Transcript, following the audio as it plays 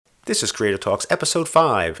This is Creator Talks Episode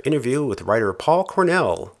 5, interview with writer Paul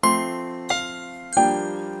Cornell.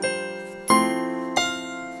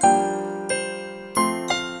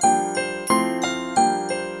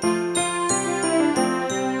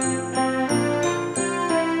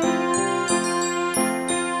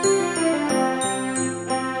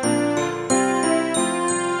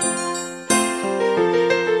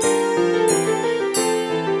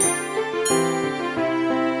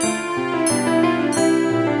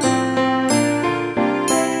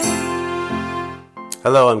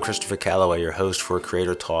 Hello, I'm Christopher Calloway, your host for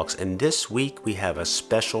Creator Talks, and this week we have a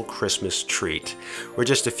special Christmas treat. We're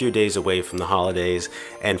just a few days away from the holidays,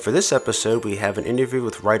 and for this episode we have an interview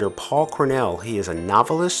with writer Paul Cornell. He is a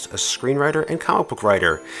novelist, a screenwriter, and comic book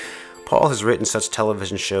writer. Paul has written such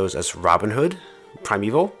television shows as Robin Hood,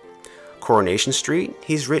 Primeval, Coronation Street.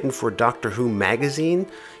 He's written for Doctor Who magazine.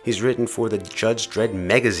 He's written for the Judge Dredd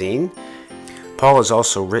magazine. Paul has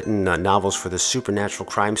also written novels for the Supernatural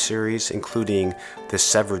crime series, including The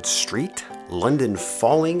Severed Street, London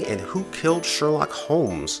Falling, and Who Killed Sherlock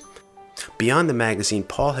Holmes. Beyond the magazine,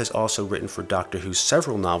 Paul has also written for Doctor Who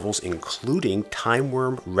several novels, including Time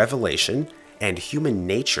Worm Revelation and Human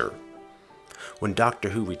Nature. When Doctor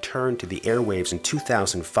Who returned to the airwaves in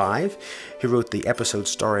 2005, he wrote the episode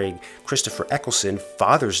starring Christopher Eccleston,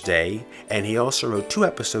 Father's Day, and he also wrote 2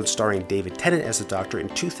 episodes starring David Tennant as the Doctor in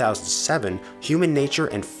 2007, Human Nature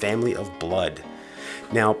and Family of Blood.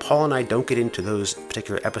 Now, Paul and I don't get into those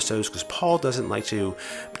particular episodes because Paul doesn't like to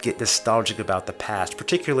get nostalgic about the past,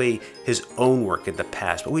 particularly his own work in the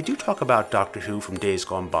past. But we do talk about Doctor Who from days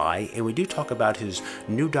gone by, and we do talk about his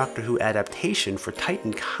new Doctor Who adaptation for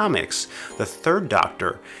Titan Comics, The Third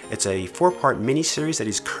Doctor. It's a 4-part miniseries that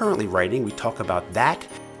he's currently writing. We talk about that,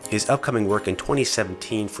 his upcoming work in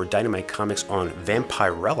 2017 for Dynamite Comics on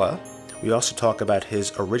Vampirella. We also talk about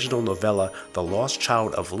his original novella, The Lost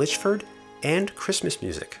Child of Lichford, and Christmas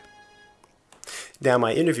music. Now,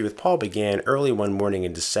 my interview with Paul began early one morning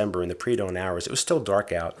in December in the pre-dawn hours. It was still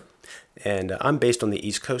dark out, and I'm based on the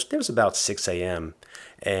East Coast. It was about 6 a.m.,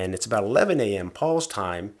 and it's about 11 a.m. Paul's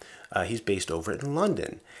time. He's based over in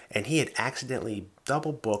London, and he had accidentally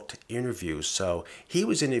double-booked interviews, so he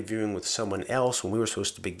was interviewing with someone else when we were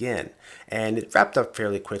supposed to begin, and it wrapped up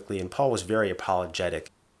fairly quickly, and Paul was very apologetic.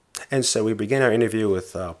 And so we began our interview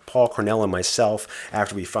with Paul Cornell and myself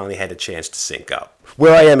after we finally had a chance to sync up.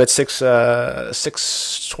 Where I am at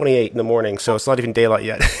 6:28 in the morning, so it's not even daylight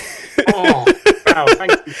yet. Oh, wow,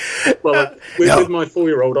 thank you. Well, with my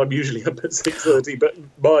 4-year-old, I'm usually up at 6:30, but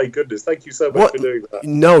my goodness, thank you so much for doing that.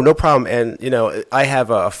 No problem. And, I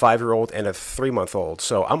have a 5-year-old and a 3-month-old,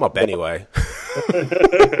 so I'm up anyway.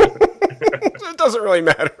 It doesn't really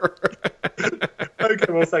matter.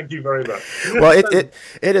 Okay, well, thank you very much. Well, it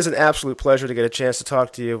is an absolute pleasure to get a chance to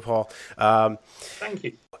talk to you, Paul. Thank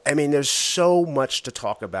you. I mean, there's so much to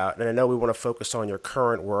talk about, and I know we want to focus on your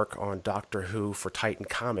current work on Doctor Who for Titan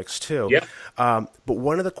Comics, too. Yeah. But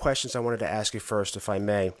one of the questions I wanted to ask you first, if I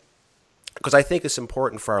may, because I think it's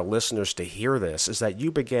important for our listeners to hear this, is that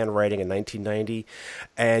you began writing in 1990,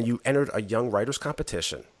 and you entered a Young Writers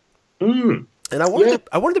Competition. And I wanted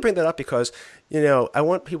to bring that up because, I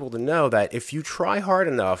want people to know that if you try hard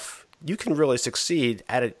enough, you can really succeed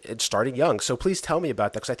at starting young. So please tell me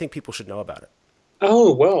about that because I think people should know about it.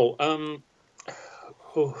 Oh, well,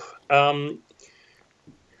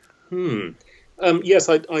 yes,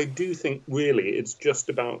 I do think really it's just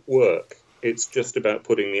about work. It's just about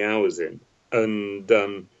putting the hours in. And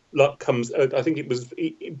luck comes, I think it was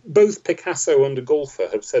both Picasso and a golfer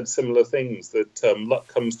have said similar things, that luck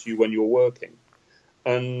comes to you when you're working.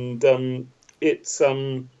 And I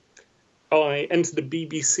entered the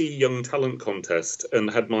BBC Young Talent Contest and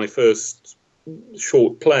had my first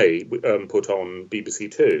short play put on BBC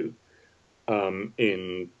Two I'll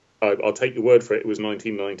take your word for it, it was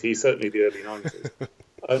 1990, certainly the early 90s.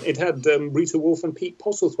 It had Rita Wolf and Pete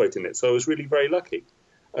Postlethwaite in it, so I was really very lucky.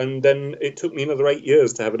 And then it took me another 8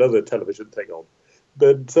 years to have another television thing on.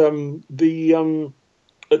 But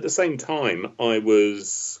at the same time, I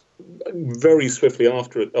was very swiftly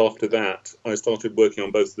after that, I started working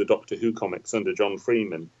on both the Doctor Who comics under John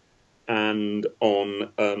Freeman and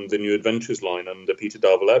on the New Adventures line under Peter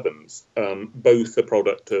Darvill Evans, both a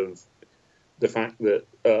product of the fact that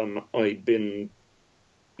I'd been,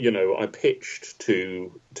 I pitched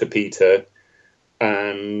to Peter,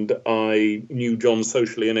 and I knew John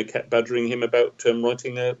socially and I kept badgering him about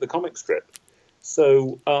writing the comic strip.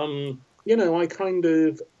 So, I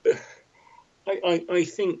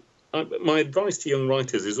think my advice to young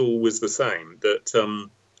writers is always the same, that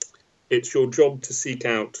it's your job to seek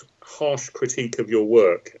out harsh critique of your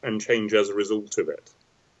work and change as a result of it.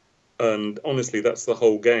 And honestly, that's the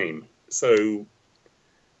whole game. So,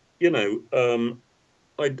 I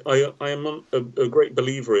am a great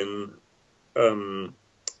believer in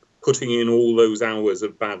putting in all those hours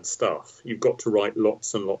of bad stuff. You've got to write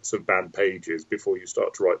lots and lots of bad pages before you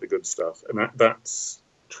start to write the good stuff. And that's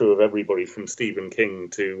true of everybody from Stephen King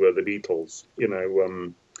to the Beatles.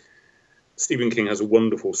 Stephen King has a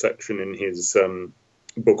wonderful section in his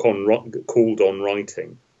book called On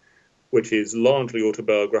Writing, which is largely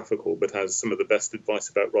autobiographical, but has some of the best advice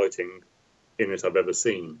about writing in it I've ever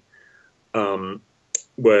seen.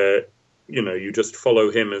 Where, you just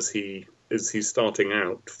follow him as he's starting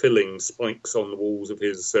out, filling spikes on the walls of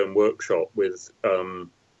his workshop with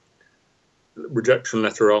rejection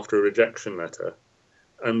letter after rejection letter.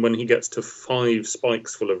 And when he gets to 5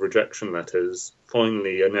 spikes full of rejection letters,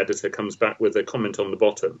 finally an editor comes back with a comment on the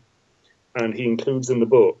bottom. And he includes in the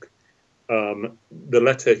book the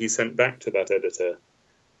letter he sent back to that editor,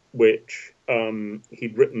 which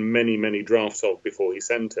he'd written many, many drafts of before he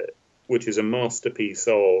sent it, which is a masterpiece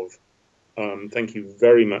of, thank you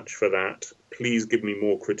very much for that. Please give me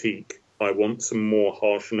more critique. I want some more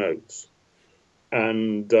harsh notes.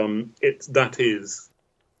 And that is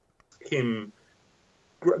him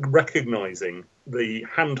recognizing the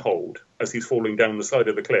handhold as he's falling down the side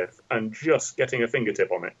of the cliff and just getting a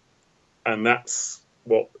fingertip on it. And that's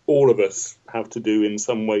what all of us have to do in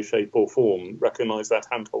some way, shape or form, recognize that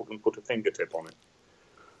handhold and put a fingertip on it.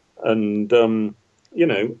 And,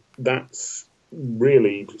 that's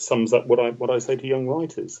really sums up what I say to young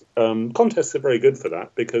writers. Contests are very good for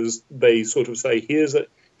that because they sort of say, here's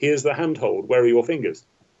the handhold, where are your fingers?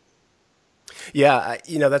 Yeah,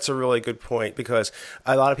 that's a really good point because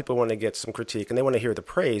a lot of people want to get some critique and they want to hear the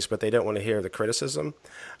praise, but they don't want to hear the criticism.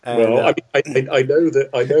 And, well, I know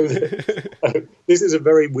that this is a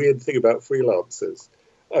very weird thing about freelancers.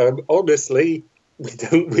 Honestly, we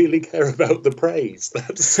don't really care about the praise.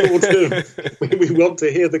 That's sort of, we want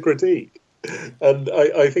to hear the critique. And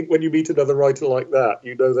I think when you meet another writer like that,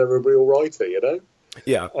 they're a real writer,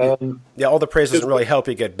 Yeah. All the praise doesn't really help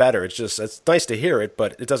you get better. It's nice to hear it,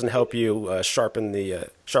 but it doesn't help you sharpen the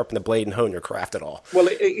blade and hone your craft at all. Well,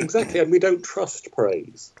 exactly, and we don't trust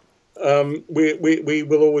praise. We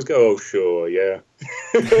will always go, oh, sure, yeah.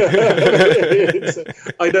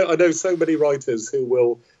 I know so many writers who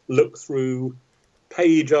will look through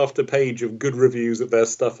page after page of good reviews of their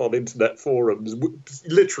stuff on internet forums,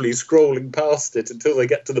 literally scrolling past it until they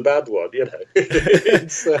get to the bad one,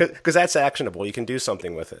 Because that's actionable. You can do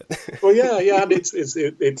something with it. Well, yeah, and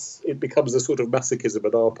it becomes a sort of masochism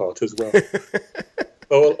on our part as well.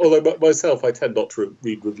 Although myself, I tend not to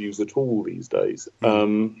read reviews at all these days,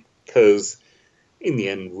 because in the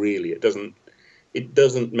end, really, it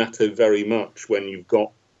doesn't matter very much when you've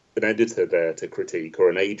got an editor there to critique or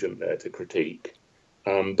an agent there to critique.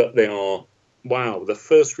 But they are, the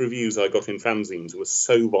first reviews I got in fanzines were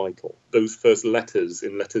so vital. Those first letters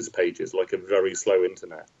in letters pages, like a very slow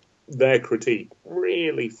internet, their critique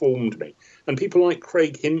really formed me. And people like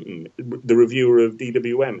Craig Hinton, the reviewer of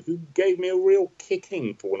DWM, who gave me a real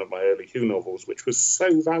kicking for one of my early Who novels, which was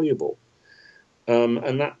so valuable.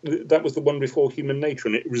 And that was the one before Human Nature,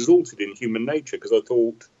 and it resulted in Human Nature because I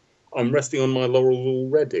thought, I'm resting on my laurels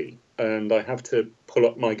already, and I have to pull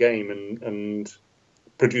up my game and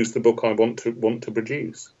produce the book I want to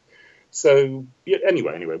produce. So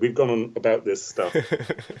anyway, we've gone on about this stuff.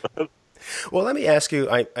 Well, let me ask you,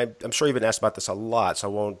 I'm sure you've been asked about this a lot, so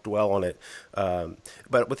I won't dwell on it.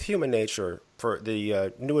 But with Human Nature, for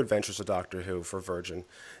the New Adventures of Doctor Who for Virgin,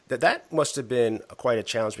 that must have been quite a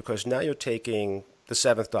challenge because now you're taking the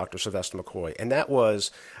 7th Doctor, Sylvester McCoy, and that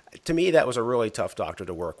was a really tough Doctor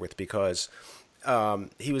to work with because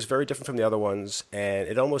he was very different from the other ones, and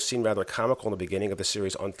it almost seemed rather comical in the beginning of the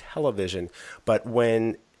series on television. But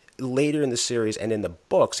when later in the series and in the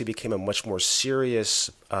books, he became a much more serious,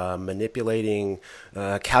 manipulating,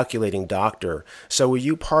 calculating Doctor. So were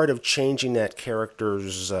you part of changing that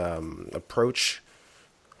character's approach?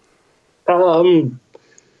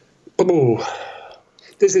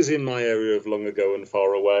 This is in my area of long ago and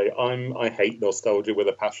far away. I hate nostalgia with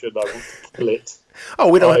a passion. I want to kill it. Oh,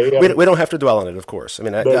 we don't have to dwell on it, of course. I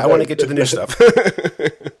mean, I want to get to the new stuff.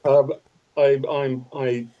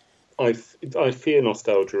 I fear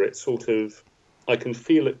nostalgia. It's sort of, I can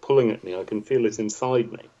feel it pulling at me. I can feel it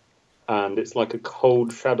inside me, and it's like a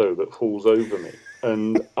cold shadow that falls over me.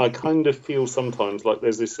 And I kind of feel sometimes like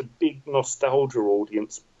there's this big nostalgia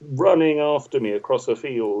audience running after me across a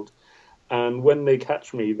field. And when they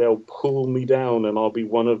catch me, they'll pull me down and I'll be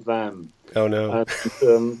one of them. Oh, no.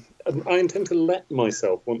 And I intend to let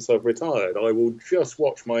myself, once I've retired, I will just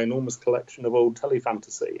watch my enormous collection of old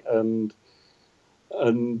telefantasy. And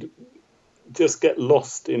and just get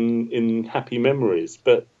lost in happy memories.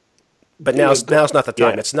 But now's not the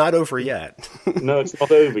time. It's not over yet. No, it's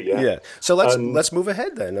not over yet. Yeah. So let's move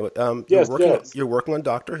ahead then. You're working on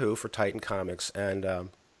Doctor Who for Titan Comics, and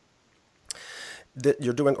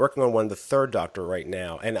you're working on the third Doctor right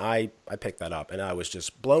now. And I picked that up, and I was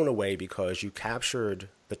just blown away because you captured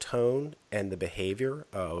the tone and the behavior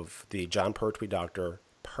of the Jon Pertwee Doctor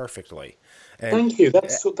perfectly. And thank you.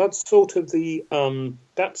 That's sort of the I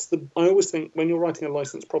always think when you're writing a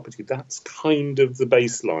licensed property, that's kind of the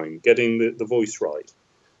baseline, getting the voice right.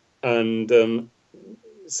 And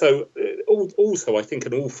so also I think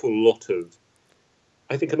an awful lot of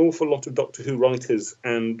Doctor Who writers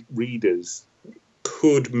and readers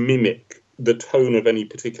could mimic the tone of any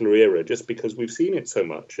particular era just because we've seen it so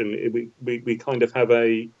much, and we kind of have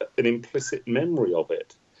an implicit memory of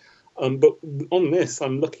it. But on this,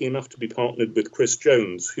 I'm lucky enough to be partnered with Chris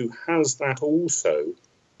Jones, who has that also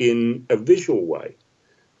in a visual way.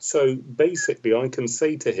 So basically, I can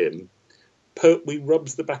say to him, Pertwee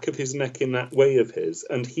rubs the back of his neck in that way of his,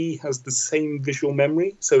 and he has the same visual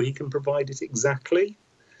memory, so he can provide it exactly.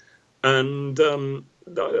 And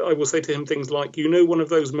I will say to him things like, one of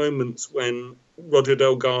those moments when Roger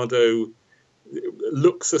Delgado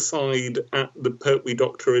looks aside at the Pertwee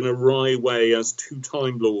Doctor in a wry way as two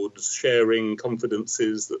Time Lords sharing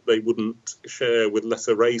confidences that they wouldn't share with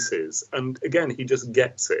lesser races. And again, he just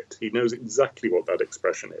gets it. He knows exactly what that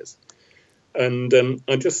expression is. And there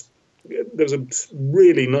was a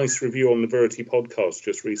really nice review on the Verity podcast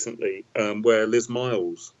just recently where Liz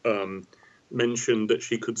Miles mentioned that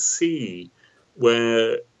she could see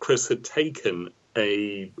where Chris had taken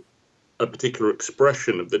a particular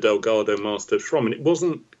expression of the Delgado Masters from, and it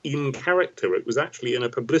wasn't in character, it was actually in a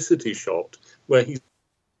publicity shot where he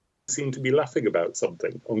seemed to be laughing about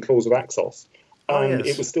something on Claws of Axos. And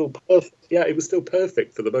it was still perfect. Yeah, it was still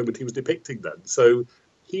perfect for the moment he was depicting then. So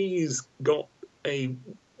he's got a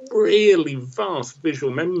really vast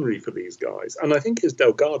visual memory for these guys, and I think his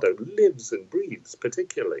Delgado lives and breathes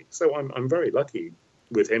particularly. So I'm very lucky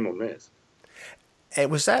with him on this. And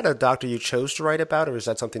was that a Doctor you chose to write about, or is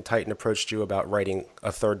that something Titan approached you about writing a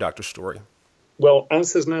third Doctor story? Well,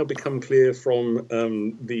 as has now become clear from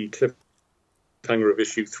the cliffhanger of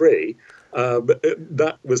issue 3,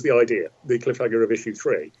 that was the idea, the cliffhanger of issue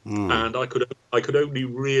 3. And I could only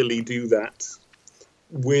really do that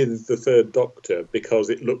with the third Doctor because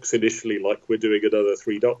it looks initially like we're doing another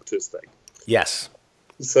Three Doctors thing. Yes.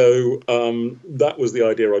 So that was the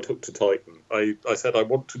idea I took to Titan. I said I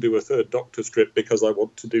want to do a third Doctor strip because I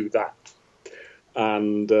want to do that.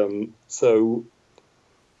 And so,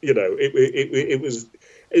 it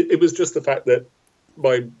was just the fact that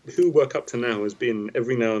my Who work up to now has been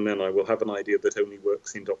every now and then I will have an idea that only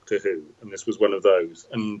works in Doctor Who, and this was one of those,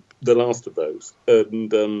 and the last of those.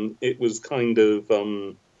 And it was kind of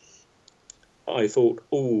I thought,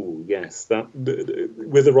 oh yes, that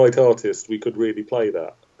with the right artist we could really play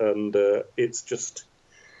that, and it's just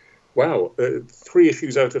wow. 3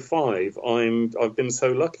 issues out of 5, I've been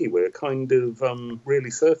so lucky. We're kind of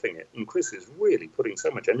really surfing it, and Chris is really putting so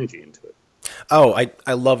much energy into it. Oh,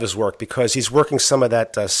 I love his work because he's working some of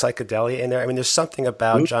that psychedelia in there. I mean, there's something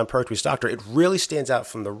about Jon Pertwee's Doctor. It really stands out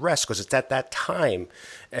from the rest because it's at that time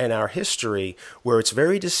in our history where it's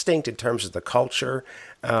very distinct in terms of the culture.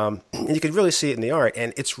 And you can really see it in the art.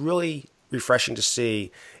 And it's really refreshing to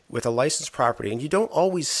see with a licensed property, and you don't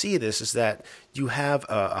always see this, is that you have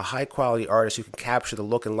a high-quality artist who can capture the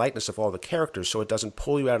look and likeness of all the characters so it doesn't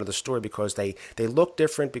pull you out of the story because they look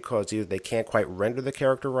different because either they can't quite render the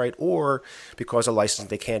character right or because a license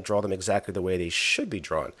they can't draw them exactly the way they should be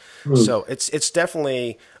drawn. So it's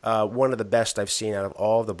definitely one of the best I've seen out of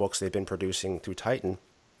all the books they've been producing through Titan.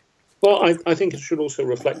 Well, I think it should also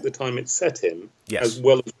reflect the time it's set in, as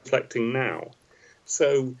well as reflecting now.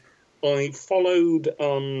 So I followed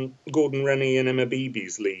Gordon Rennie and Emma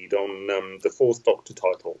Beebe's lead on the 4th Doctor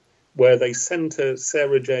title, where they centre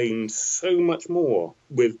Sarah Jane so much more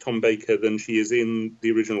with Tom Baker than she is in the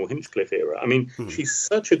original Hinchcliffe era. I mean, she's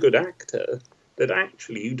such a good actor that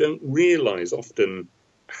actually you don't realise often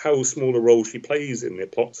how small a role she plays in the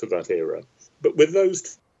plots of that era. But with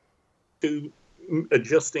those two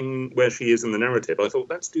adjusting where she is in the narrative, I thought,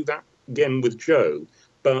 let's do that again with Jo.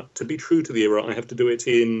 But to be true to the era, I have to do it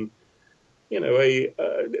in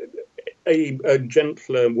a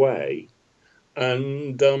gentler way,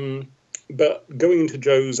 and but going into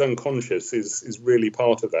Jo's unconscious is really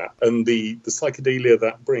part of that, and the psychedelia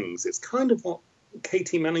that brings. It's kind of what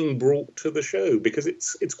Katie Manning brought to the show, because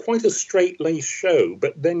it's quite a straight-laced show,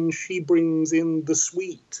 but then she brings in the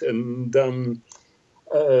sweet, and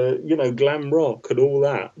glam rock and all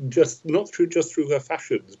that. Just not just through her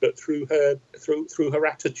fashions, but through her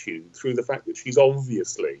attitude, through the fact that she's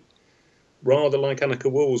obviously, rather like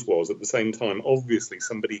Anneke Wills was at the same time, obviously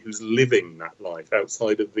somebody who's living that life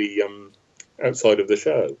outside of the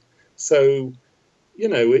show. So,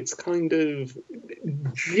 it's kind of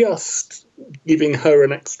just giving her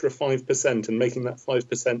an extra 5% and making that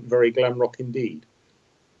 5% very glam rock indeed.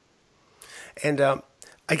 And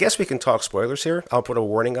I guess we can talk spoilers here. I'll put a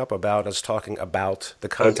warning up about us talking about the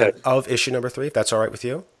content of issue number 3, if that's all right with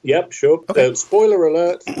you. Yep, sure. Okay. Spoiler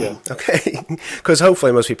alert. Yeah. Okay. Because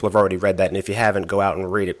hopefully most people have already read that, and if you haven't, go out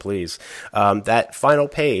and read it, please. That final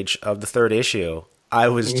page of the 3rd issue, I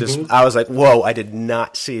was like, whoa, I did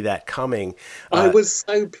not see that coming. I was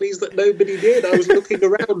so pleased that nobody did. I was looking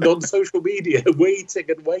around on social media, waiting,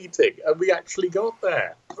 and we actually got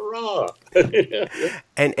there. Hurrah!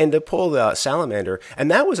 and to pull the Salamander, and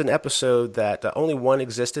that was an episode that only one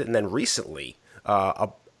existed, and then recently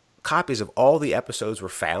copies of all the episodes were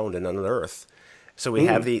found and unearthed. So we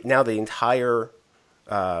have the entire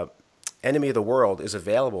Enemy of the World is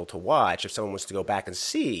available to watch if someone wants to go back and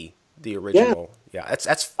see the original. Yeah,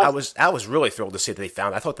 I was really thrilled to see that they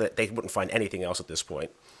found. I thought that they wouldn't find anything else at this point.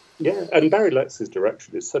 Yeah, and Barry Letts's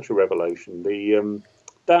direction is such a revelation.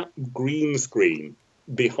 That green screen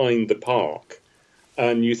behind the park,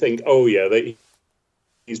 and you think, oh yeah,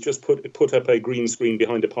 he's just put up a green screen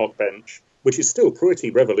behind a park bench, which is still pretty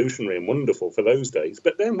revolutionary and wonderful for those days.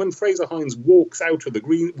 But then when Fraser Hines walks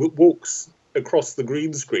across the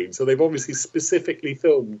green screen, so they've obviously specifically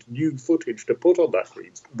filmed new footage to put on that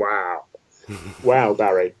green screen. Wow,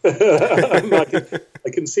 Barry. I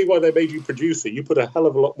can see why they made you producer. You put a hell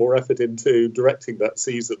of a lot more effort into directing that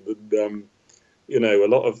season than a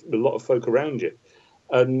lot of folk around you.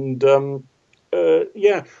 And I'm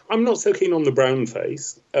not so keen on the brown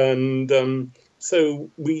face, and so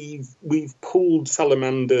we've pulled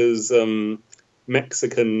Salamander's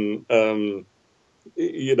Mexican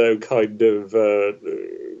kind of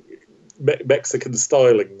Mexican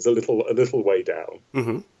stylings a little way down.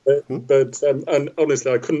 Mm-hmm. But and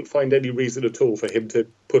honestly, I couldn't find any reason at all for him to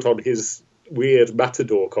put on his weird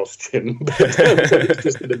matador costume, but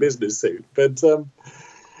just in a business suit. But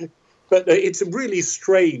it's a really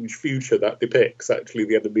strange future that depicts actually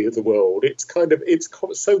the enemy of the world. It's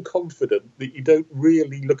so confident that you don't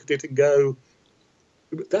really look at it and go,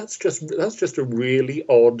 that's just a really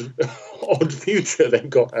odd future they've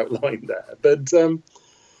got outlined there.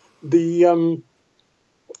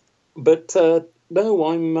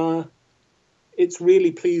 No, it's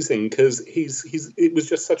really pleasing because it was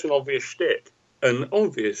just such an obvious shtick, in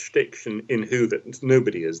Who that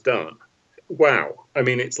nobody has done. Wow, I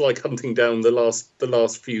mean, it's like hunting down the last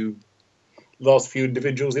few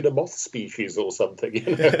individuals in a moth species or something.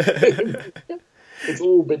 It's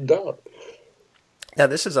all been done. Now,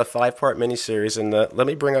 this is a 5-part miniseries, and let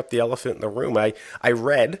me bring up the elephant in the room. I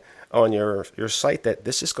read on your site that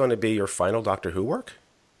this is going to be your final Doctor Who work?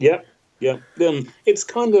 Yeah. It's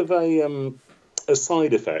kind of a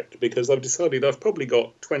side effect, because I've decided I've probably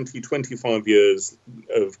got 20-25 years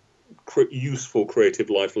of useful creative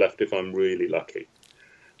life left if I'm really lucky.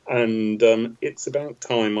 And it's about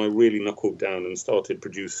time I really knuckled down and started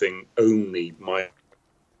producing only my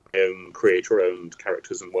own creator-owned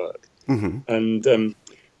characters and work. Mm-hmm. And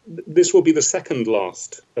this will be the second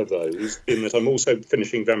last of those, in that I'm also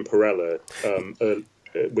finishing Vampirella,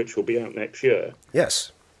 which will be out next year.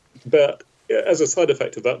 Yes. But as a side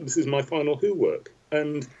effect of that, this is my final Who work.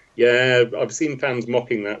 And yeah, I've seen fans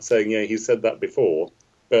mocking that, saying, yeah, he's said that before.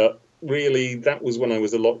 But really, that was when I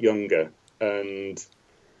was a lot younger. And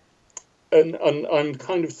I'm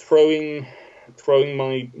kind of throwing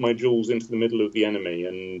my jewels into the middle of the enemy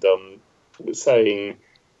and saying,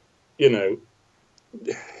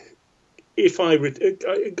 if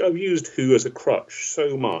I've used Who as a crutch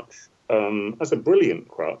so much, as a brilliant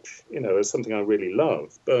crutch, as something I really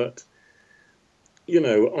love. But,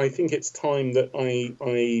 I think it's time that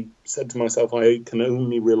I said to myself, I can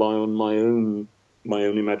only rely on my own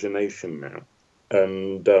imagination now.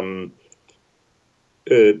 And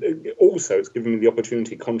also, it's given me the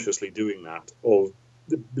opportunity, consciously doing that, of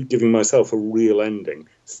giving myself a real ending.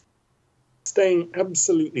 Staying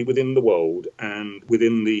absolutely within the world and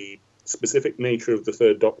within the specific nature of the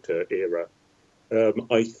Third Doctor era,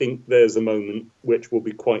 I think there's a moment which will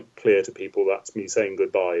be quite clear to people. That's me saying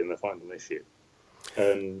goodbye in the final issue.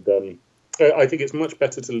 And I think it's much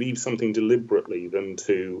better to leave something deliberately than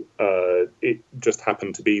to it just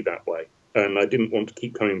happen to be that way. And I didn't want to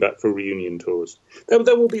keep coming back for reunion tours. There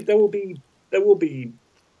will be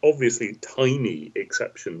obviously tiny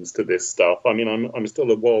exceptions to this stuff. I mean, I'm still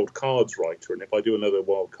a Wild Cards writer, and if I do another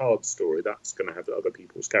Wild Cards story, that's going to have other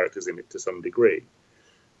people's characters in it to some degree.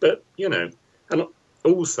 But, and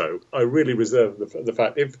also, I really reserve the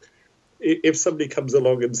fact if somebody comes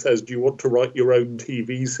along and says, do you want to write your own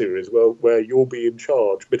TV series where you'll be in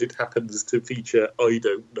charge, but it happens to feature, I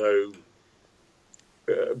don't know,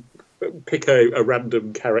 pick a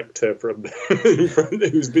random character from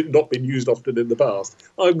who's not been used often in the past,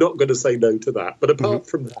 I'm not going to say no to that. But apart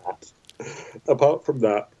from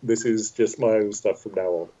that, this is just my own stuff from now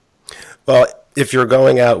on. Well, if you're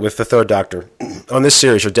going out with the Third Doctor on this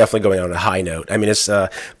series, you're definitely going on a high note. I mean, it's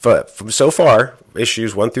from so far,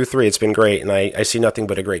 issues 1 through 3, it's been great, and I see nothing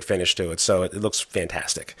but a great finish to it. So it looks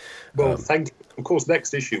fantastic. Well, thank you. Of course,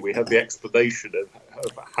 next issue we have the explanation of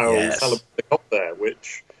how Salamandra got there,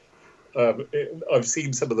 which I've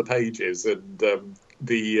seen some of the pages, and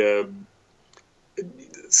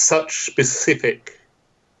such specific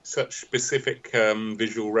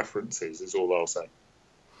visual references is all I'll say.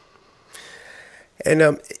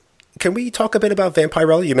 And can we talk a bit about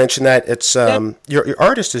Vampirella? You mentioned that it's your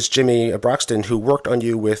artist is Jimmy Broxton, who worked on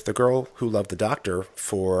you with The Girl Who Loved the Doctor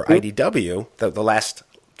for IDW, the last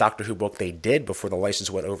Doctor Who book they did before the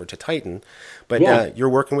license went over to Titan. But you're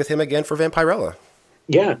working with him again for Vampirella.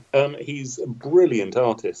 Yeah, he's a brilliant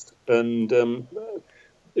artist, and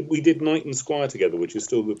we did Knight and Squire together, which is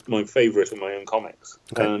still my favourite of my own comics.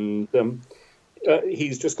 Okay. And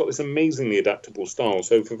he's just got this amazingly adaptable style.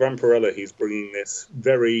 So for Vampirella, he's bringing this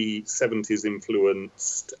very 70s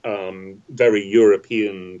influenced, very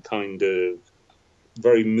European kind of,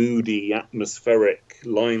 very moody, atmospheric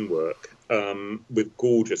line work with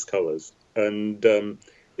gorgeous colours. And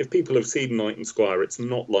if people have seen Knight and Squire, it's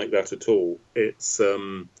not like that at all. It's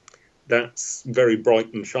that's very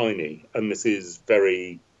bright and shiny, and this is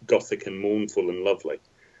very gothic and mournful and lovely.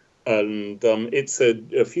 And it's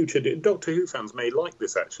a future. Doctor Who fans may like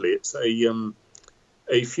this. Actually, it's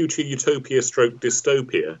a future utopia stroke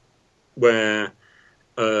dystopia where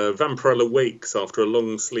Vampirella wakes after a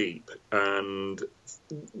long sleep and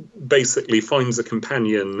basically finds a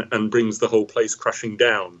companion and brings the whole place crashing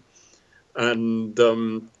down. And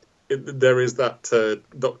there is that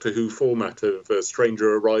Doctor Who format of a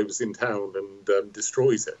stranger arrives in town and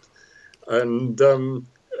destroys it. And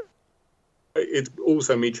it's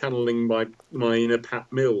also me channeling my inner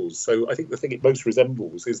Pat Mills. So I think the thing it most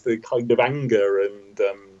resembles is the kind of anger and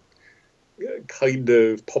kind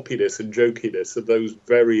of poppiness and jokiness of those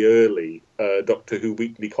very early Doctor Who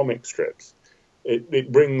weekly comic strips.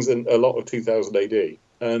 It brings a lot of 2000 AD.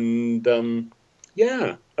 And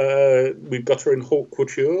we've got her in haute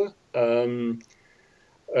couture.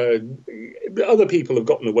 Other people have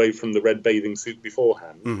gotten away from the red bathing suit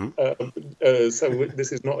beforehand, so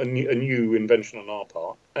this is not a new invention on our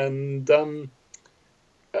part. And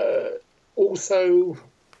also,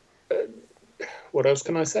 what else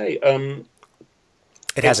can I say?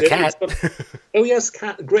 It has a cat.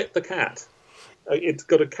 Grit the cat. It's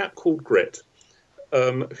got a cat called Grit,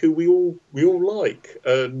 who we all like,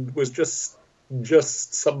 and was just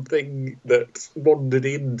something that wandered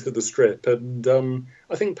into the strip. And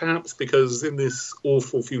I think perhaps because in this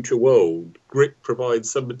awful future world, Grit provides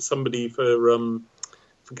somebody for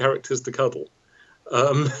characters to cuddle.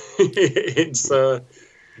 It's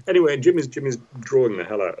anyway. Jim is drawing the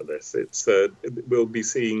hell out of this. We'll be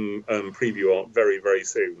seeing preview art very, very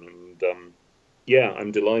soon, and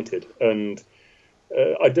I'm delighted. And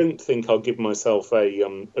I don't think I'll give myself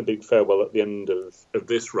a big farewell at the end of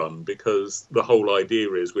this run, because the whole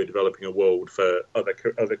idea is we're developing a world for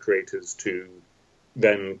other creators to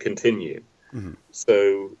then continue. Mm-hmm.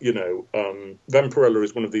 So, Vampirella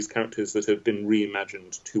is one of these characters that have been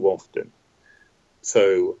reimagined too often.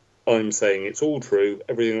 So I'm saying it's all true.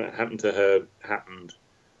 Everything that happened to her happened.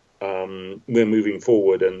 We're moving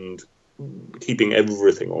forward and keeping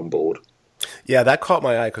everything on board. Yeah, that caught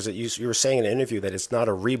my eye, because you were saying in an interview that it's not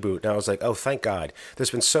a reboot, and I was like, oh, thank God. There's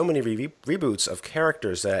been so many reboots of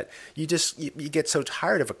characters that you get so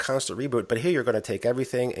tired of a constant reboot, but here you're going to take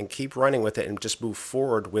everything and keep running with it and just move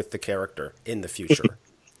forward with the character in the future.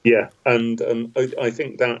 Yeah, and I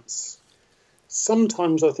think that's...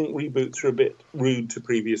 Sometimes I think reboots are a bit rude to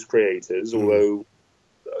previous creators, although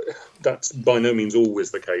that's by no means always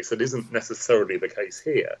the case. It isn't necessarily the case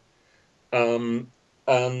here.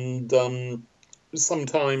 And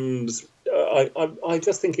sometimes I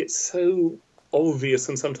just think it's so obvious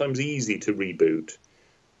and sometimes easy to reboot.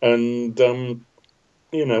 And,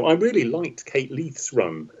 I really liked Kate Leith's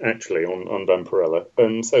run, actually, on Vampirella.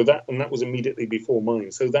 And so that was immediately before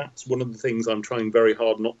mine. So that's one of the things I'm trying very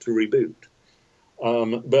hard not to reboot.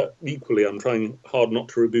 But equally, I'm trying hard not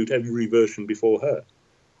to reboot every version before her.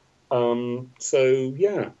 So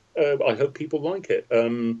yeah, I hope people like it.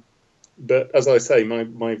 But as I say,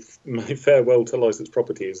 my farewell to licensed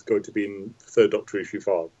property is going to be in Third Doctor issue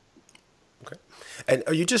 5. Okay. And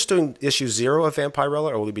are you just doing issue 0 of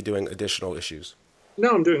Vampirella, or will you be doing additional issues?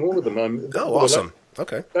 No, I'm doing all of them. Awesome.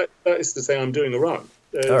 Okay. That is to say, I'm doing a run.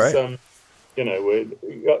 All right.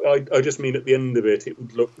 I just mean at the end of it, it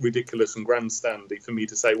would look ridiculous and grandstandy for me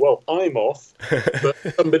to say, well, I'm off, but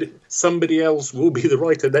somebody else will be the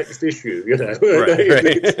writer next issue,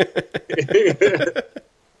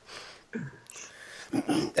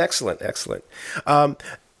 Right. Excellent.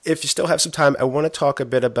 If you still have some time, I want to talk a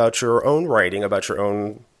bit about your own writing, about your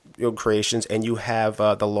own creations, and you have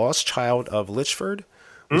The Lost Child of Lichford,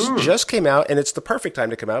 which just came out, and it's the perfect time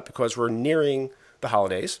to come out because we're nearing the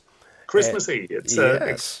holidays. Christmassy. It's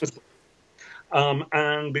yes.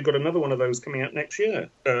 And we've got another one of those coming out next year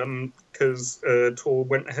because Tor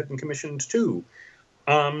went ahead and commissioned 2.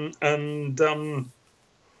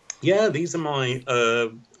 These are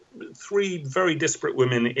my 3 very disparate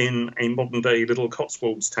women in a modern-day little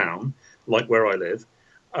Cotswolds town, like where I live,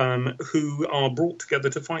 who are brought together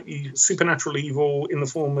to fight the supernatural evil in the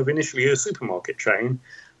form of initially a supermarket chain.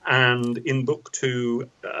 And in book 2,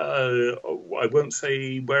 I won't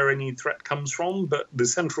say where any threat comes from, but the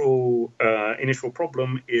central initial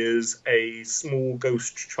problem is a small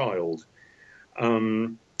ghost child.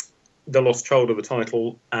 The lost child of the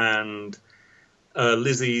title, and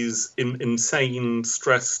Lizzie's insane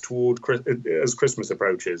stress as Christmas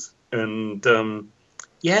approaches. And I'm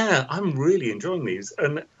really enjoying these.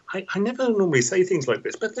 And I never normally say things like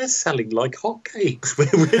this, but they're selling like hotcakes.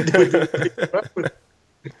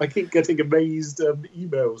 I keep getting amazed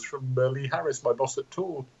emails from Lee Harris, my boss at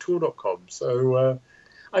Tor.com. So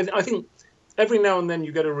I think every now and then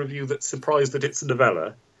you get a review that's surprised that it's a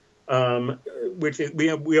novella, which is,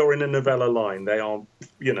 we are in a novella line. They are,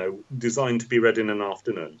 designed to be read in an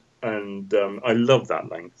afternoon. And I love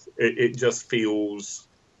that length. It just feels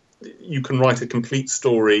you can write a complete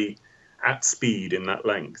story at speed in that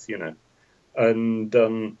length, And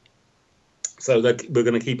so we're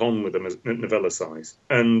going to keep on with them as novella size.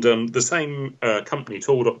 And the same company,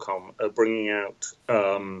 Tor.com, are bringing out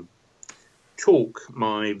Chalk,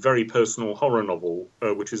 my very personal horror novel,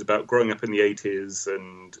 which is about growing up in the 80s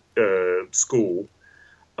and school,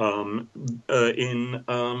 in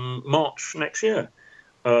March next year.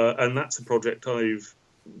 And that's a project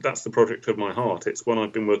that's the project of my heart. It's one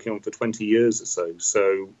I've been working on for 20 years or so.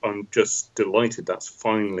 So I'm just delighted that's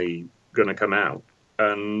finally going to come out.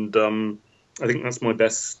 And I think that's my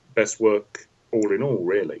best work all in all,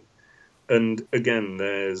 really. And again,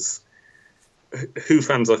 there's Who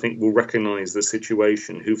fans, I think, will recognise the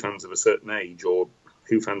situation. Who fans of a certain age, or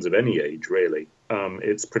Who fans of any age, really.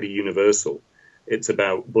 It's pretty universal. It's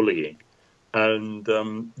about bullying. And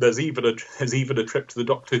there's even a trip to the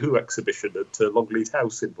Doctor Who exhibition at Longleat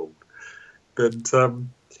House involved. But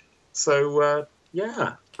that's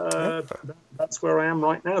where I am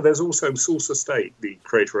right now. There's also Saucer State, the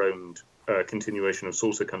creator-owned continuation of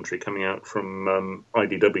Saucer Country, coming out from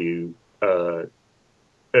IDW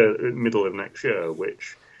middle of next year,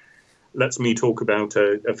 which lets me talk about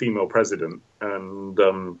a female president and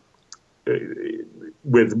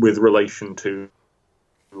with relation to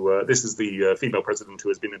this is the female president who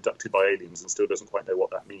has been abducted by aliens and still doesn't quite know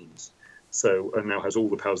what that means. So, and now has all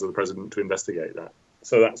the powers of the president to investigate that.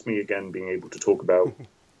 So that's me again being able to talk about,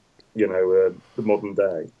 the modern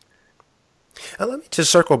day. Let me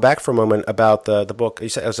just circle back for a moment about the book. You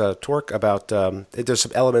said it was a talk about, there's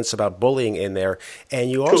some elements about bullying in there,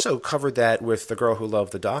 and you also covered that with The Girl Who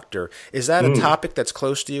Loved the Doctor. Is that a topic that's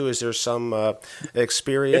close to you? Is there some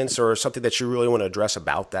experience or something that you really want to address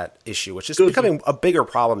about that issue, which is becoming a bigger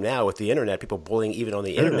problem now with the internet, people bullying even on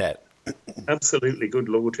the internet? Absolutely. Good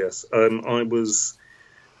Lord, yes.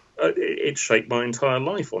 It shaped my entire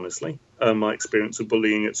life, honestly. My experience of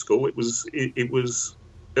bullying at school, it was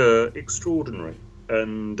extraordinary,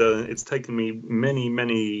 and it's taken me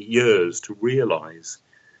many years to realise,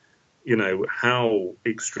 how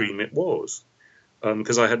extreme it was,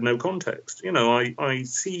 because I had no context. I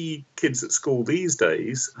see kids at school these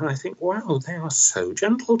days, and I think, wow, they are so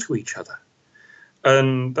gentle to each other,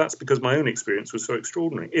 and that's because my own experience was so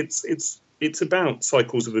extraordinary. It's about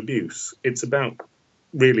cycles of abuse. It's about,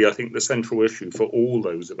 really, I think, the central issue for all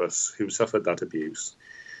those of us who suffered that abuse,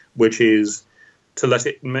 which is to let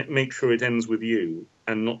it make sure it ends with you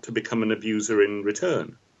and not to become an abuser in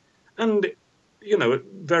return. And, at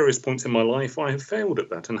various points in my life, I have failed at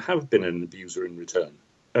that and have been an abuser in return.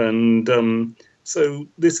 And So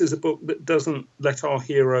this is a book that doesn't let our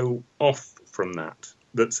hero off from that.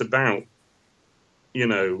 That's about,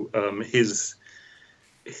 his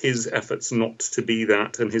efforts not to be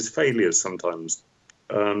that and his failures sometimes,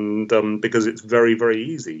 and because it's very, very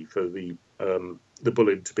easy for the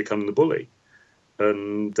bullied to become the bully.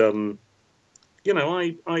 And I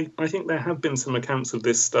think there have been some accounts of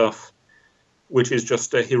this stuff, which is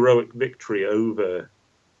just a heroic victory over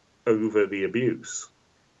the abuse.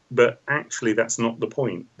 But actually, that's not the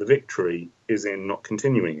point. The victory is in not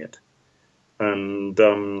continuing it, and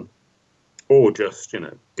or just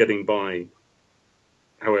getting by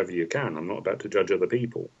however you can. I'm not about to judge other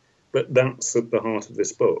people, but that's at the heart of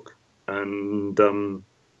this book. And as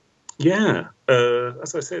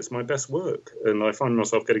I say, it's my best work, and I find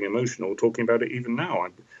myself getting emotional talking about it even now.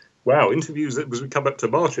 Wow, interviews as we come up to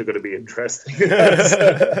March are going to be interesting.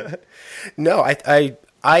 No,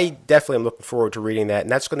 I definitely am looking forward to reading that,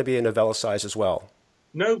 and that's going to be a novella size as well.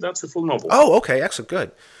 No, that's a full novel. Oh, okay, excellent,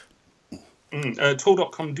 good.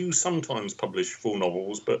 Tor.com do sometimes publish full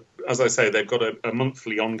novels, but as I say, they've got a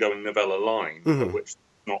monthly ongoing novella line, of which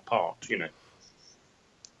they're not part,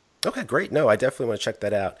 Okay, great. No, I definitely want to check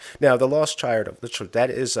that out. Now, The Lost Child of Lichford,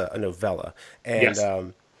 that is a novella. And, yes.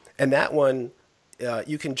 And that one,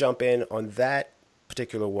 you can jump in on that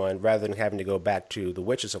particular one rather than having to go back to The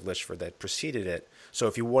Witches of Lichford that preceded it. So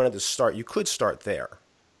if you wanted to start, you could start there.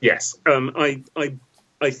 Yes.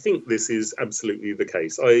 I think this is absolutely the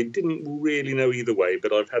case. I didn't really know either way,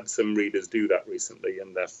 but I've had some readers do that recently,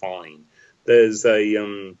 and they're fine. There's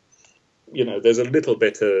a little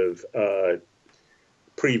bit of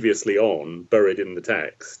previously on buried in the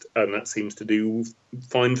text, and that seems to do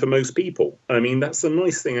fine for most people. I mean, that's the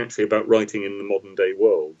nice thing actually about writing in the modern day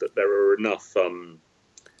world, that there are enough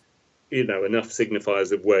enough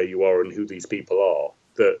signifiers of where you are and who these people are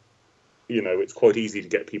that it's quite easy to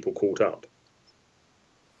get people caught up.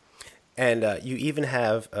 And you even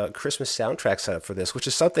have a Christmas soundtrack set up for this, which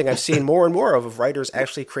is something I've seen more and more of writers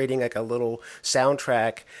actually creating like a little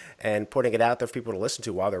soundtrack and putting it out there for people to listen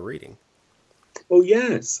to while they're reading. Well,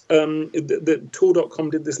 yes. The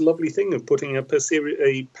Tor.com did this lovely thing of putting up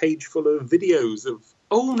a page full of videos of...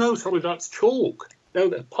 Oh, no, sorry, that's Chalk. No,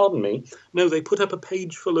 pardon me. No, they put up a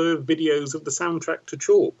page full of videos of the soundtrack to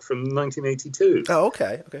Chalk from 1982. Oh,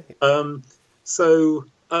 okay.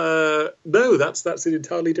 No, that's an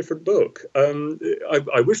entirely different book.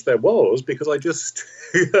 I wish there was, because I just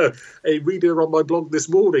a reader on my blog this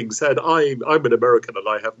morning said I'm an American and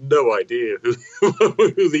I have no idea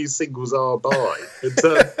who these singles are by.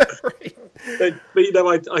 Right. But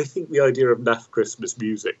I think the idea of naff Christmas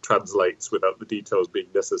music translates without the details being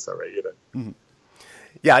necessary. Mm-hmm.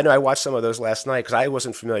 Yeah, I know. I watched some of those last night because I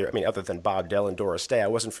wasn't familiar. I mean, other than Bob Dylan, Doris Day, I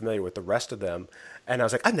wasn't familiar with the rest of them. And I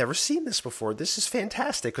was like, I've never seen this before. This is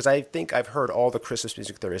fantastic, because I think I've heard all the Christmas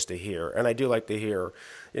music there is to hear, and I do like to hear,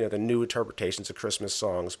 the new interpretations of Christmas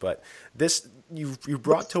songs. But this, you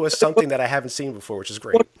brought to us something that I haven't seen before, which is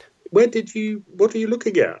great. What are you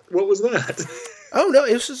looking at? What was that? Oh no,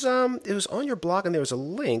 it was on your blog, and there was a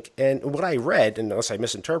link, and what I read, and unless I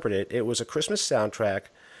misinterpreted it, it was a Christmas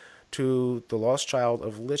soundtrack to The Lost Child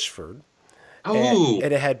of Lichford. Oh.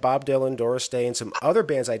 And it had Bob Dylan, Doris Day, and some other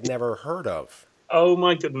bands I'd never heard of. Oh,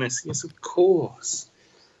 my goodness. Yes, of course.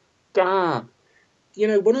 Damn.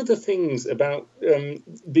 One of the things about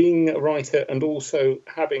being a writer and also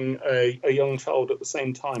having a young child at the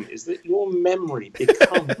same time is that your memory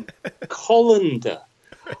becomes colander.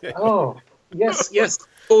 Oh, yes.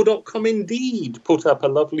 Tor.com indeed put up a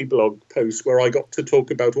lovely blog post where I got to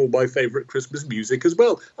talk about all my favourite Christmas music as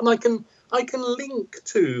well, and I can link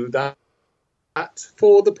to that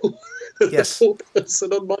for the poor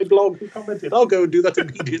person on my blog who commented. I'll go and do that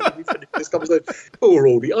immediately we finish this conversation. Poor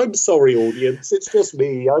audience. I'm sorry, audience. It's just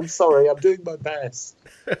me. I'm sorry. I'm doing my best.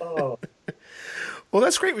 Oh. Well,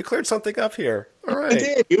 that's great. We cleared something up here. All right. I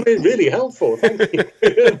did. You were really helpful. Thank you.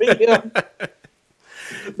 Yeah.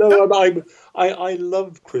 No, I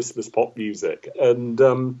love Christmas pop music, and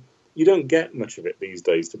you don't get much of it these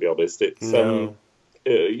days, to be honest. It's No.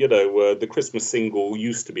 The Christmas single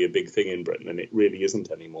used to be a big thing in Britain, and it really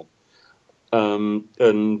isn't anymore. So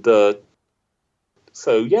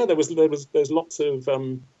yeah, there's lots of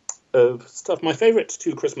stuff. My favourite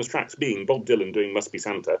two Christmas tracks being Bob Dylan doing "Must Be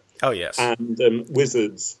Santa." Oh yes, and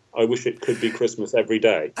Wizards. I wish it could be Christmas every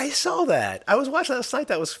day. I saw that. I was watching last night.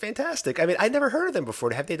 That was fantastic. I mean, I'd never heard of them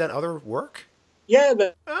before. Have they done other work? Yeah.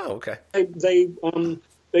 Okay. They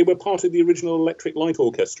were part of the original Electric Light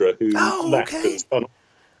Orchestra who left and spun off.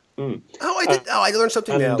 Mm. Oh, I did. I learned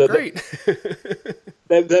something now. Great.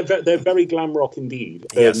 They're very glam rock indeed.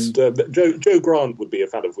 Yes. And Joe Grant would be a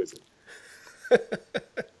fan of Wizard.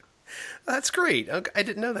 That's great. Okay, I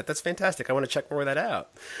didn't know that. That's fantastic. I want to check more of that out.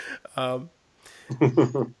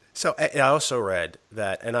 So I also read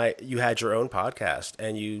that, and you had your own podcast,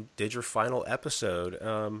 and you did your final episode.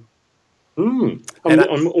 I'm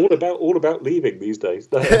all about leaving these days.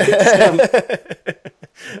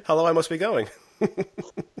 How low I must be going.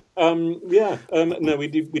 No, we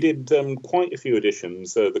did quite a few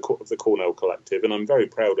editions of the Cornell Collective, and I'm very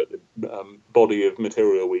proud of the body of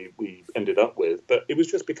material we ended up with. But it was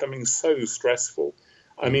just becoming so stressful.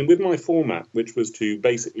 I mean, with my format, which was to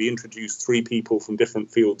basically introduce three people from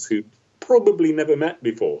different fields who probably never met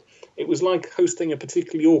before, it was like hosting a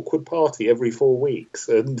particularly awkward party every 4 weeks,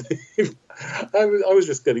 and I was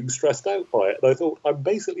just getting stressed out by it. And I thought, I'm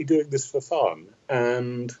basically doing this for fun,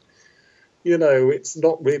 and it's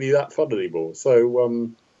not really that fun anymore.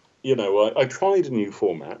 So, I tried a new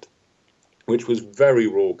format, which was very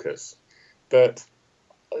raucous, but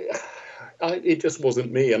it just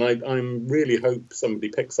wasn't me. And I really hope somebody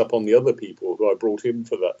picks up on the other people who I brought in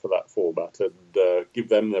for that format and give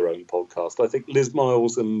them their own podcast. I think Liz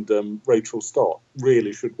Miles and Rachel Stott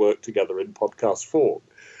really should work together in podcast form,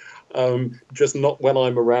 just not when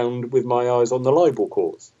I'm around with my eyes on the libel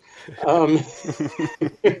course.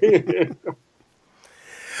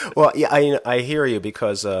 Well, yeah, I hear you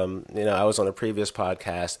because I was on a previous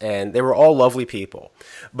podcast and they were all lovely people,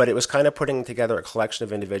 but it was kind of putting together a collection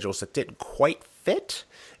of individuals that didn't quite fit.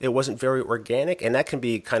 It wasn't very organic, and that can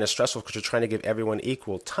be kind of stressful because you're trying to give everyone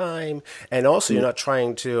equal time, and also you're not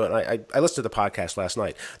trying to. And I listened to the podcast last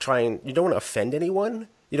night. You don't want to offend anyone.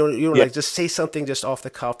 You don't like just say something just off the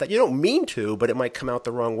cuff that you don't mean to, but it might come out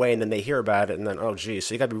the wrong way, and then they hear about it, and then oh geez,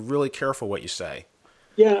 so you got to be really careful what you say.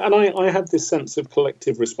 Yeah, and I have this sense of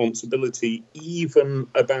collective responsibility even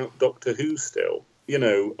about Doctor Who still.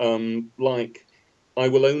 Like I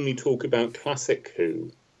will only talk about classic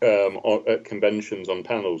Who at conventions on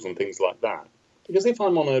panels and things like that. Because if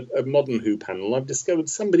I'm on a modern Who panel, I've discovered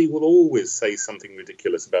somebody will always say something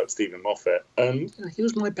ridiculous about Stephen Moffat. And he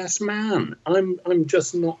was my best man. I'm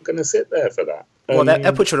just not going to sit there for that. Well,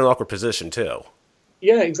 that puts you in an awkward position too.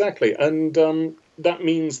 Yeah, exactly. And that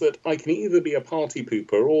means that I can either be a party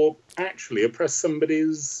pooper or actually oppress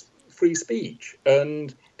somebody's free speech.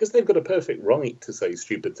 And because they've got a perfect right to say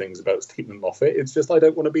stupid things about Stephen Moffat, it's just I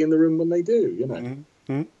don't want to be in the room when they do,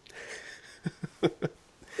 Mm-hmm.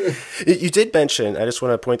 You did mention, I just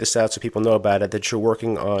want to point this out so people know about it, that you're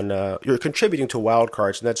working on, you're contributing to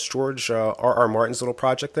Wildcards, and that's George R.R. Martin's little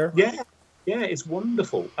project there? Yeah, it's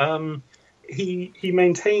wonderful. He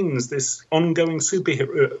maintains this ongoing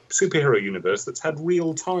superhero universe that's had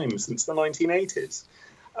real time since the 1980s.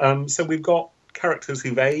 So we've got characters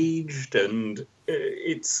who've aged, and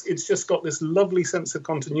it's just got this lovely sense of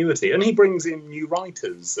continuity. And he brings in new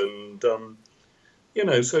writers, and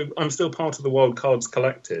so I'm still part of the Wildcards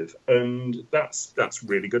Collective, and that's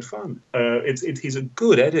really good fun. He's a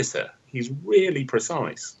good editor. He's really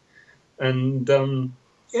precise, and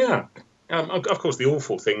of course, the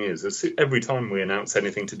awful thing is every time we announce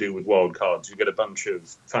anything to do with Wildcards, you get a bunch of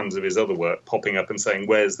fans of his other work popping up and saying,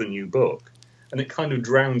 "Where's the new book?" And it kind of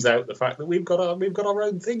drowns out the fact that we've got our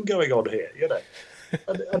own thing going on here,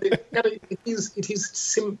 And it is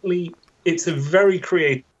simply, it's a very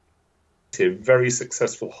creative, very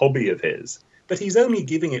successful hobby of his, but he's only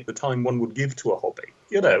giving it the time one would give to a hobby.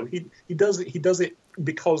 He does it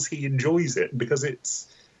because he enjoys it, because it's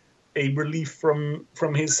a relief from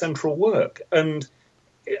his central work. And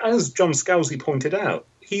as John Scalzi pointed out,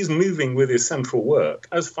 he's moving with his central work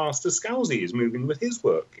as fast as Scalzi is moving with his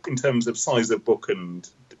work in terms of size of book and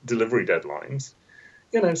delivery deadlines.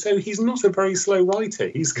 So he's not a very slow writer.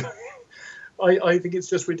 I think it's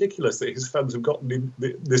just ridiculous that his fans have gotten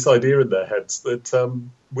this idea in their heads that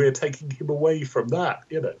we're taking him away from that,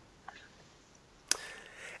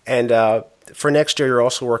 And for next year, you're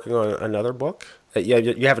also working on another book that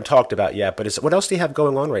you haven't talked about yet, but what else do you have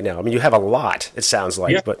going on right now? I mean, you have a lot, it sounds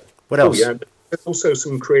like, but what else? Yeah. There's also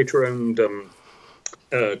some creator-owned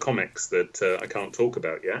comics that I can't talk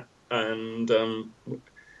about yet. And,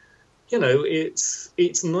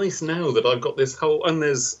 it's nice now that I've got this whole... And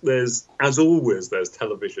there's as always, there's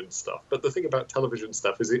television stuff. But the thing about television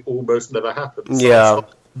stuff is it almost never happens. So yeah. I'm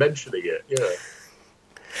not mentioning it,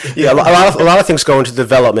 Yeah, a lot of things go into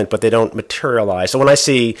development, but they don't materialize. So when I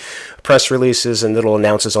see press releases and little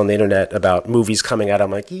announcements on the internet about movies coming out,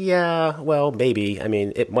 I'm like, yeah, well, maybe. I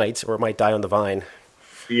mean, it might, or it might die on the vine.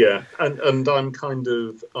 Yeah, and I'm kind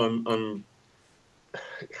of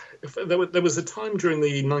there was a time during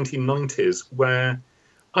the 1990s where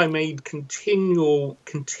I made continual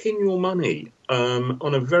money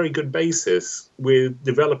on a very good basis with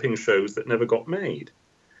developing shows that never got made.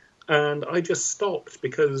 And I just stopped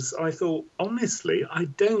because I thought, honestly, I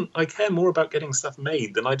care more about getting stuff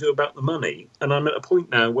made than I do about the money. And I'm at a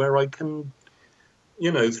point now where I can,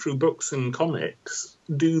 through books and comics,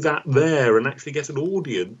 do that there and actually get an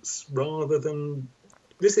audience rather than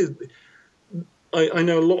I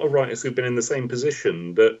know a lot of writers who've been in the same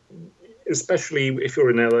position, that especially if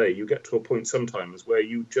you're in LA, you get to a point sometimes where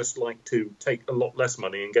you just like to take a lot less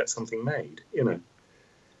money and get something made,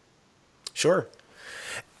 Sure.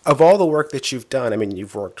 Of all the work that you've done, I mean,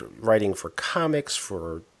 you've worked writing for comics,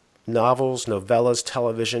 for novels, novellas,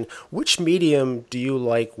 television. Which medium do you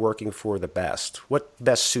like working for the best? What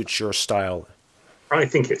best suits your style? I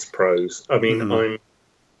think it's prose. I mean,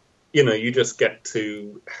 you just get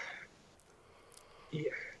to...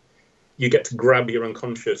 You get to grab your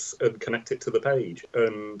unconscious and connect it to the page.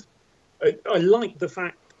 And I like the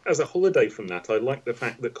fact, as a holiday from that, I like the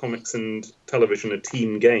fact that comics and television are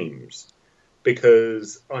team games,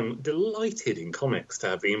 because I'm delighted in comics to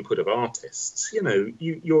have the input of artists. You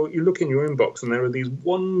look in your inbox and there are these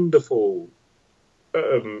wonderful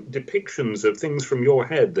depictions of things from your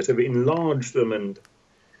head that have enlarged them and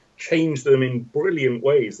changed them in brilliant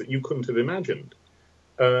ways that you couldn't have imagined.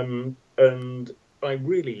 And I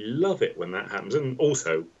really love it when that happens. And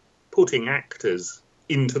also, putting actors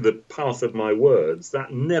into the path of my words,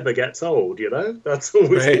 that never gets old, That's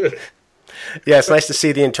always good. Yeah, it's nice to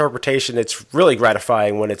see the interpretation. It's really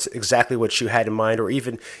gratifying when it's exactly what you had in mind, or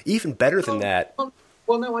even better than that.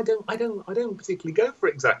 Well, no, I don't particularly go for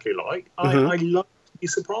exactly like. I love to be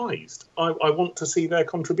surprised. I want to see their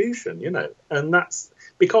contribution, and that's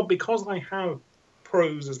because I have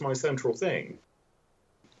prose as my central thing.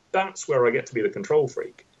 That's where I get to be the control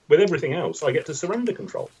freak. With everything else, I get to surrender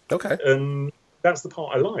control. Okay. And that's the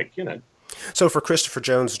part I like, So for Christopher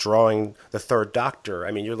Jones drawing the Third Doctor,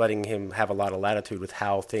 I mean, you're letting him have a lot of latitude with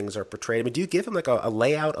how things are portrayed. I mean, do you give him like a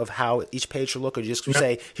layout of how each page should look, or do you just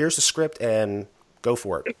say, here's the script and go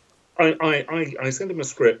for it? I send him a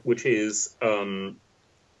script which is,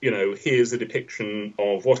 here's a depiction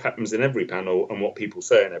of what happens in every panel and what people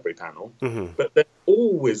say in every panel. Mm-hmm. But then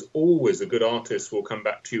always a good artist will come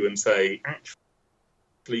back to you and say,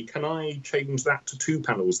 actually, can I change that to 2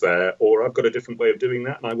 panels there? Or I've got a different way of doing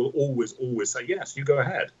that. And I will always say, yes, you go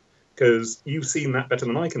ahead, because you've seen that better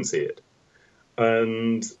than I can see it.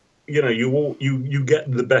 And, you get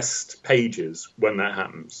the best pages when that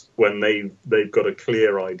happens, when they've got a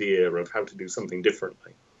clear idea of how to do something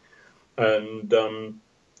differently. And,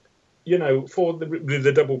 for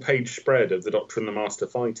the double-page spread of the Doctor and the Master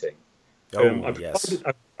fighting,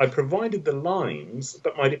 I provided the lines,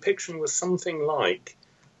 but my depiction was something like,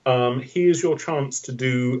 here's your chance to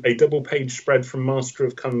do a double-page spread from Master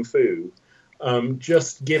of Kung Fu.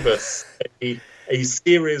 Just give us a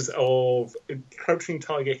series of Crouching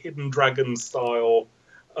Tiger, Hidden Dragon style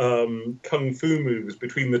Kung Fu moves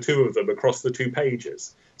between the two of them across the 2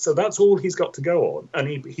 pages. So that's all he's got to go on. And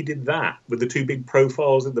he did that with the 2 big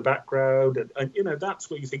profiles in the background. And that's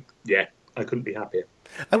where you think, yeah, I couldn't be happier.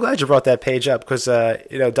 I'm glad you brought that page up, because,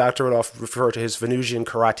 Dr. would often refer to his Venusian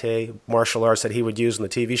karate martial arts that he would use in the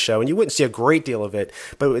TV show, and you wouldn't see a great deal of it,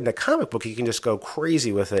 but in the comic book, you can just go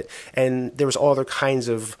crazy with it. And there was all other kinds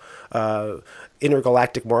of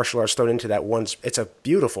intergalactic martial arts thrown into that one. It's a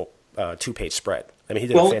beautiful 2-page spread. I mean, he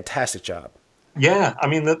did a fantastic job. Yeah, I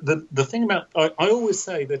mean, the thing about... I always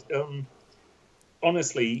say that,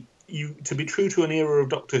 honestly... to be true to an era of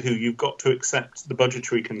Doctor Who, you've got to accept the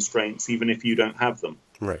budgetary constraints, even if you don't have them.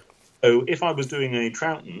 Right. So if I was doing a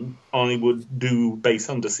Troughton, I would do Base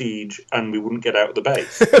Under Siege, and we wouldn't get out of the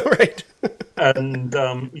base. Right. And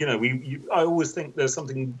I always think there's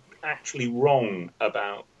something actually wrong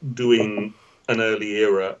about doing an early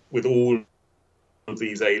era with all of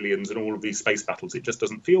these aliens and all of these space battles. It just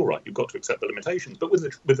doesn't feel right. You've got to accept the limitations. But with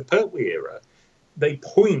the Pertwee era, they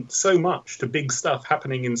point so much to big stuff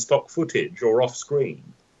happening in stock footage or off screen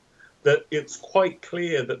that it's quite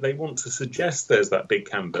clear that they want to suggest there's that big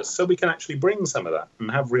canvas, so we can actually bring some of that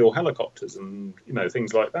and have real helicopters and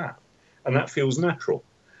things like that, and that feels natural.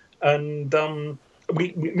 And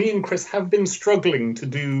me and Chris have been struggling to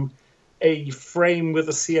do a frame with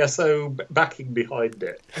a CSO backing behind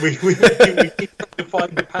it. We keep trying to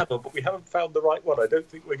find the panel, but we haven't found the right one. I don't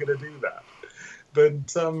think we're going to do that.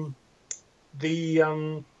 But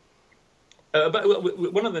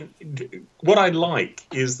one of what I like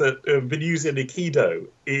is that Venusian Aikido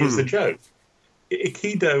is a joke.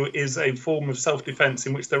 Aikido is a form of self-defense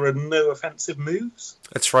in which there are no offensive moves.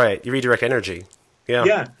 That's right. You redirect energy. Yeah.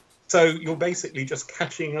 Yeah. So you're basically just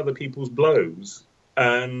catching other people's blows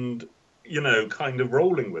and, kind of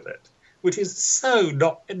rolling with it. which is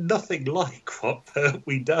nothing like what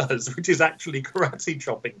Pertwee does, which is actually karate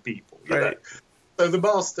chopping people. You know? So the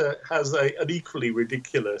Master has an equally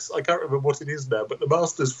ridiculous, I can't remember what it is now, but the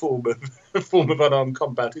Master's form of unarmed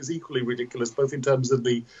combat is equally ridiculous, both in terms of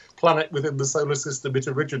the planet within the solar system it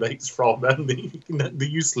originates from and the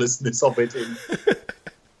uselessness of it.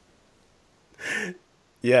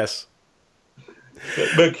 Yes.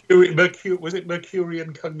 Was it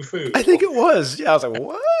Mercurian Kung Fu? I think it was. Yeah, I was like,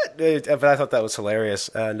 what? But I thought that was hilarious.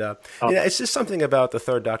 And it's just something about the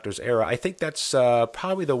Third Doctor's era. I think that's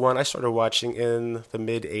probably the one I started watching in the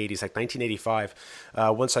mid-'80s, like 1985.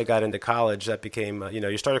 Once I got into college, that became,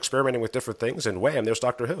 you start experimenting with different things, and wham, there's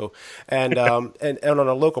Doctor Who. And and on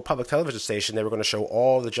a local public television station, they were going to show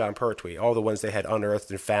all the Jon Pertwee, all the ones they had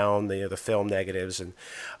unearthed and found, the film negatives. And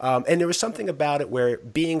there was something about it where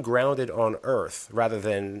being grounded on Earth, rather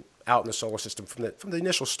than out in the solar system from the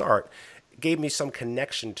initial start, gave me some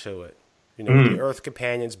connection to it. The Earth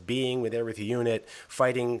companions being with Earth unit,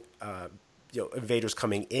 fighting invaders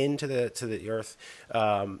coming into the Earth.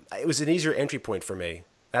 It was an easier entry point for me.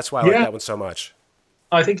 That's why I like that one so much.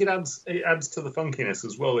 I think it adds to the funkiness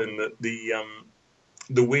as well, in that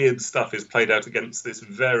the weird stuff is played out against this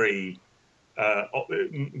very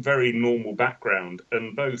very normal background,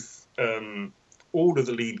 and both all of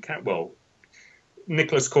the lead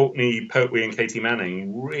Nicholas Courtney, Pertwee, and Katie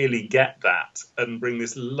Manning really get that and bring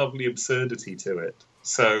this lovely absurdity to it.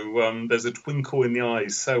 So there's a twinkle in the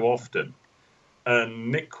eyes so often.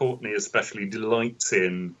 And Nick Courtney especially delights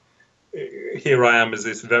in, here I am as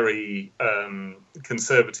this very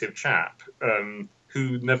conservative chap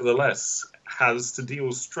who nevertheless has to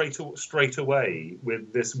deal straight away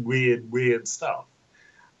with this weird stuff.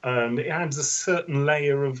 And it adds a certain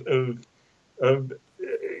layer of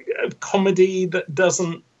comedy that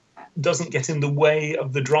doesn't get in the way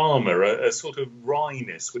of the drama, a sort of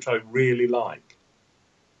wryness, which I really like.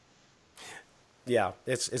 Yeah,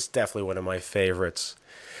 it's definitely one of my favorites.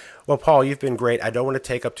 Well, Paul, you've been great. I don't want to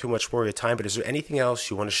take up too much more of your time, but is there anything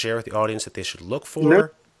else you want to share with the audience that they should look for? No,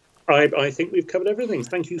 I think we've covered everything.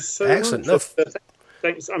 Thank you so Excellent. much.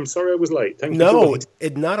 Thanks. I'm sorry I was late. Thank you. No,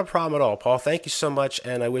 not a problem at all, Paul. Thank you so much,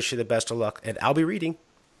 and I wish you the best of luck. And I'll be reading.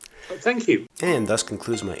 Thank you. And thus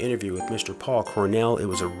concludes my interview with Mr. Paul Cornell. It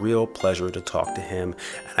was a real pleasure to talk to him,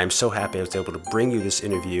 and I'm so happy I was able to bring you this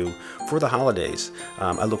interview for the holidays.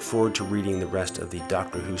 I look forward to reading the rest of the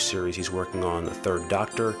Doctor Who series he's working on, The Third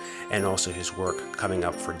Doctor, and also his work coming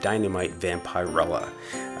up for Dynamite Vampirella.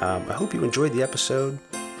 I hope you enjoyed the episode.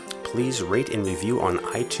 Please rate and review on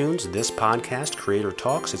iTunes this podcast, Creator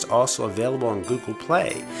Talks. It's also available on Google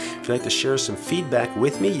Play. If you'd like to share some feedback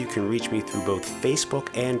with me, you can reach me through both Facebook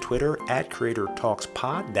and Twitter at Creator Talks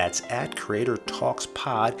Pod. That's at Creator Talks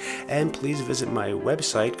Pod. And please visit my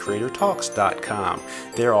website, creatortalks.com.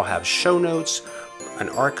 There I'll have show notes, an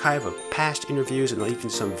archive of past interviews, and even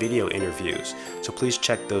some video interviews. So please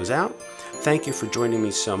check those out. Thank you for joining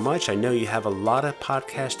me so much. I know you have a lot of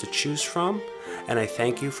podcasts to choose from, and I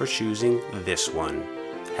thank you for choosing this one.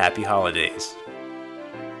 Happy holidays.